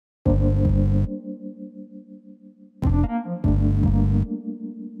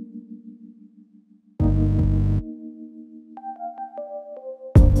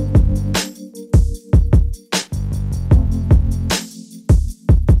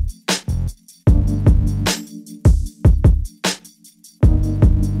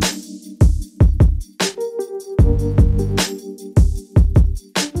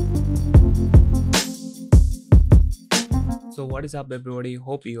What is up everybody,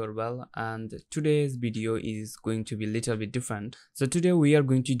 hope you are well, and today's video is going to be a little bit different. So today we are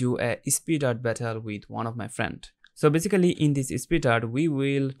going to do a speed art battle with one of my friends. So basically in this speed art we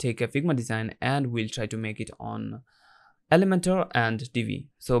will take a Figma design and we'll try to make it on Elementor and Divi.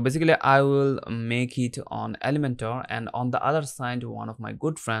 So basically I will make it on Elementor, and on the other side one of my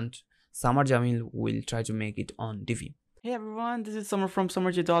good friend Samar Jamil will try to make it on Divi. Hey everyone, this is Summer from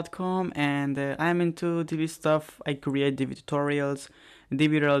summerj.com, and I'm into Divi stuff. I create Divi tutorials,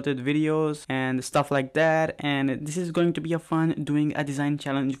 Divi related videos and stuff like that, and this is going to be a fun doing a design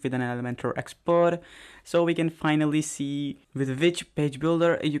challenge with an Elementor expert, so we can finally see with which page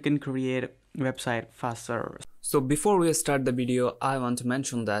builder you can create a website faster. So before we start the video, I want to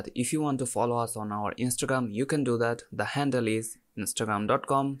mention that if you want to follow us on our Instagram, you can do that. The handle is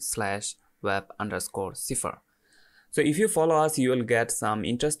instagram.com/web_CIFAR. So if you follow us, you will get some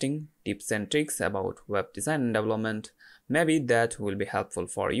interesting tips and tricks about web design and development. Maybe that will be helpful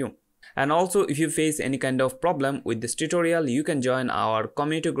for you. And also, if you face any kind of problem with this tutorial, you can join our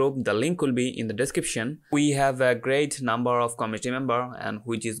community group. The link will be in the description. We have a great number of community members and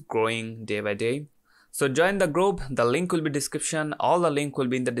which is growing day by day. So join the group. The link will be description. All the link will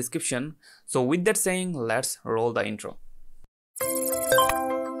be in the description. So with that saying, let's roll the intro.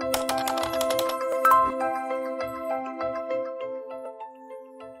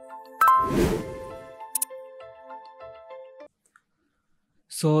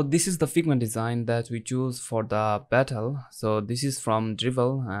 So this is the Figma design that we choose for the battle. So this is from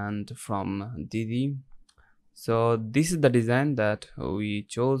Drivel and from Divi. So this is the design that we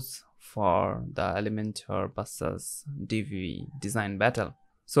chose for the Elementor versus Divi design battle.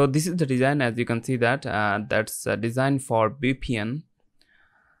 So this is the design, as you can see that that's a design for VPN,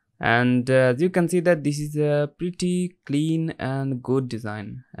 and as you can see that this is a pretty clean and good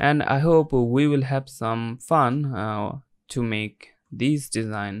design, and I hope we will have some fun to make this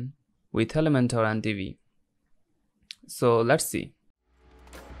design with Elementor and Divi. So let's see.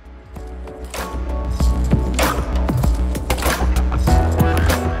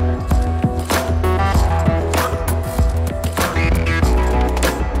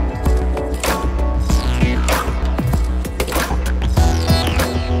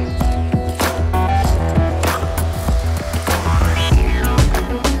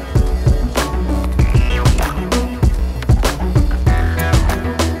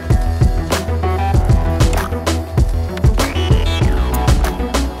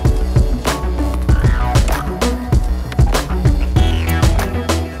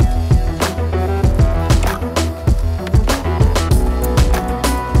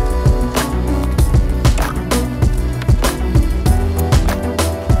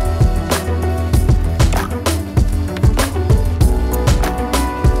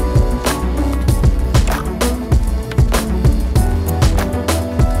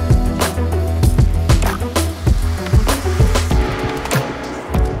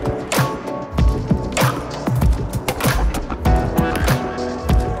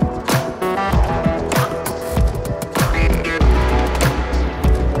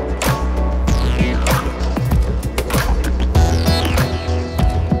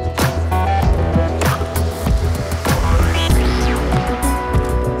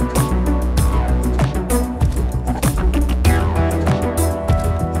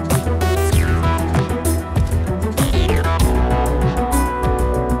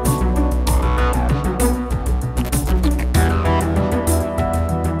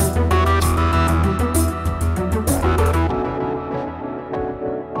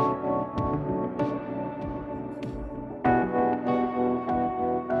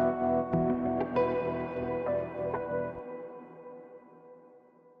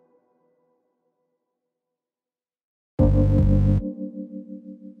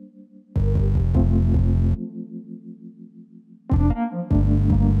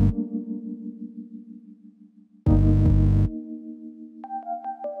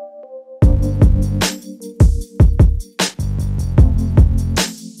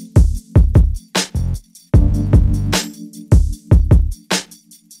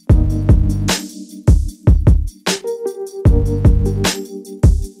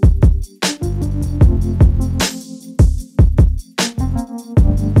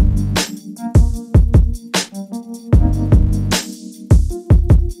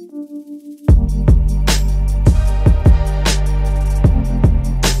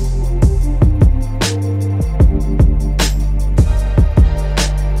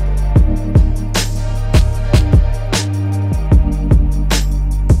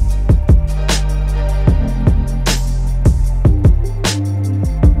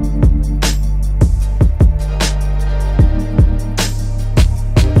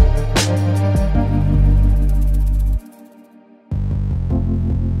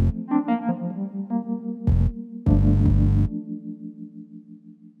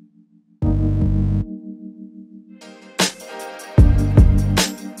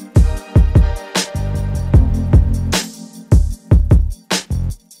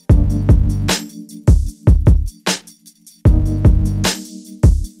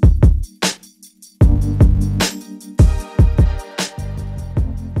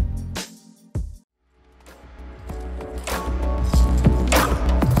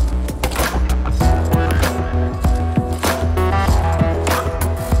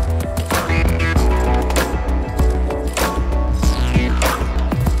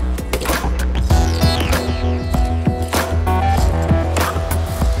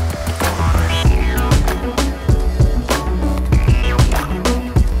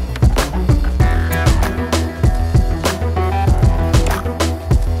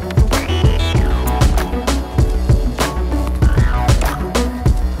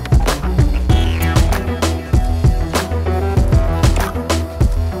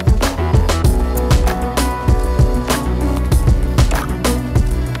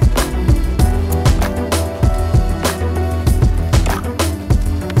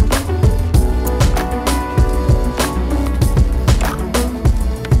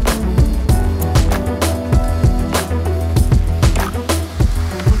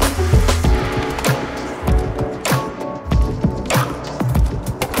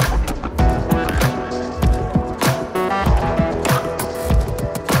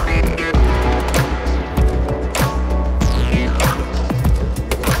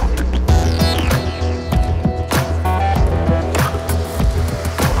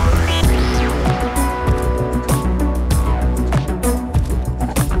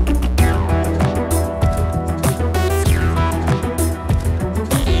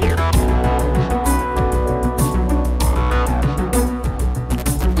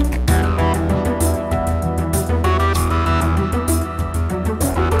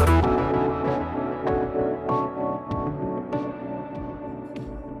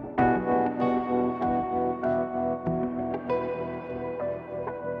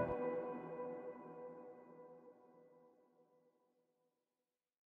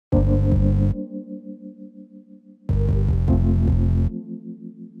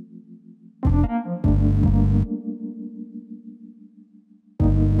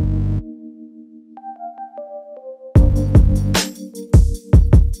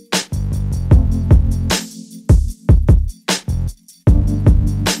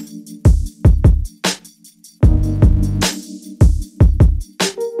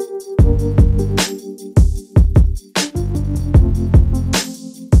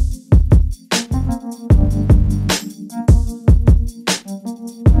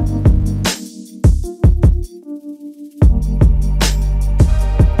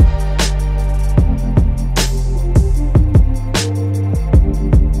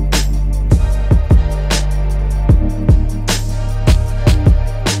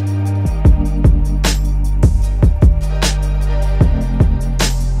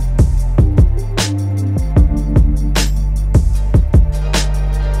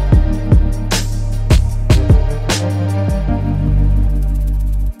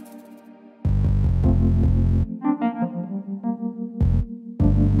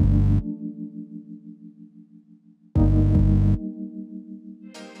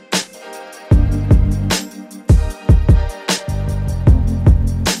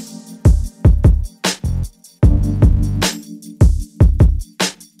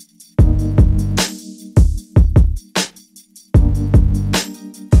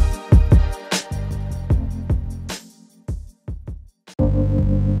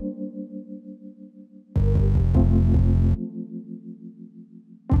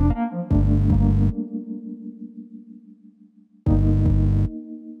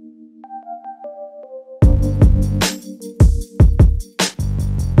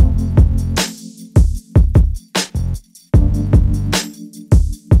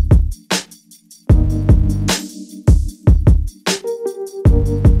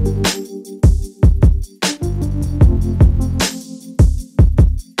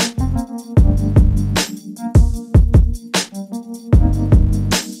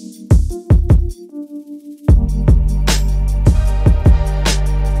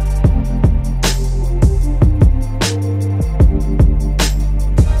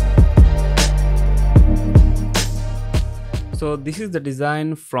 So this is the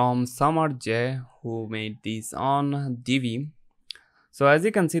design from Samar J, who made this on Divi. So as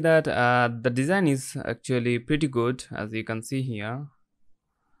you can see that the design is actually pretty good, as you can see here.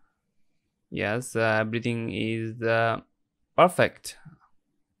 Yes, everything is perfect.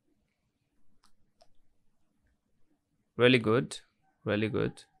 Really good, really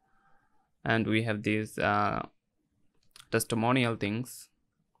good. And we have these testimonial things.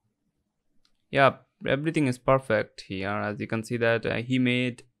 Yeah, everything is perfect here. As you can see that he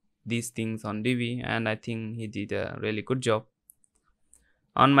made these things on Divi, and I think he did a really good job.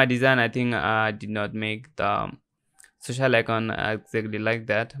 On my design, I think I did not make the social icon exactly like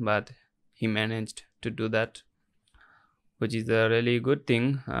that, but he managed to do that, which is a really good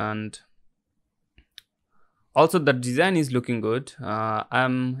thing. And also the design is looking good.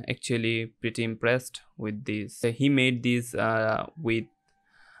 I'm actually pretty impressed with this. He made this with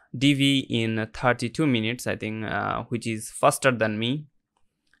Divi in 32 minutes, I think, which is faster than me.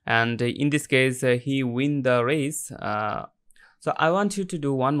 And in this case, he win the race. So I want you to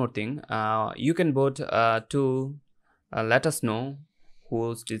do one more thing. You can vote to let us know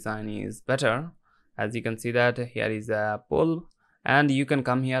whose design is better. As you can see that here is a poll, and you can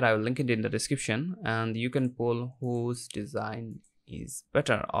come here. I will link it in the description, and you can poll whose design is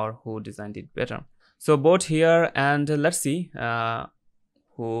better or who designed it better. So vote here, and let's see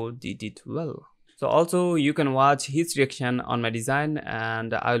who did it well. So also you can watch his reaction on my design,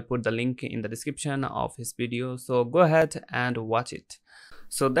 and I will put the link in the description of his video, so go ahead and watch it.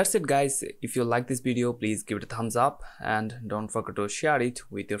 So that's it guys. If you like this video, please give it a thumbs up and don't forget to share it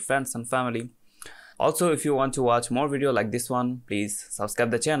with your friends and family. Also, if you want to watch more video like this one, please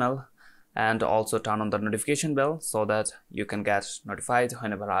subscribe the channel and also turn on the notification bell so that you can get notified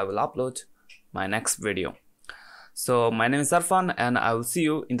whenever I will upload my next video. So my name is Arfan, and I will see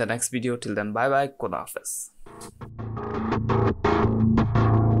you in the next video. Till then, bye bye, Khuda Hafiz.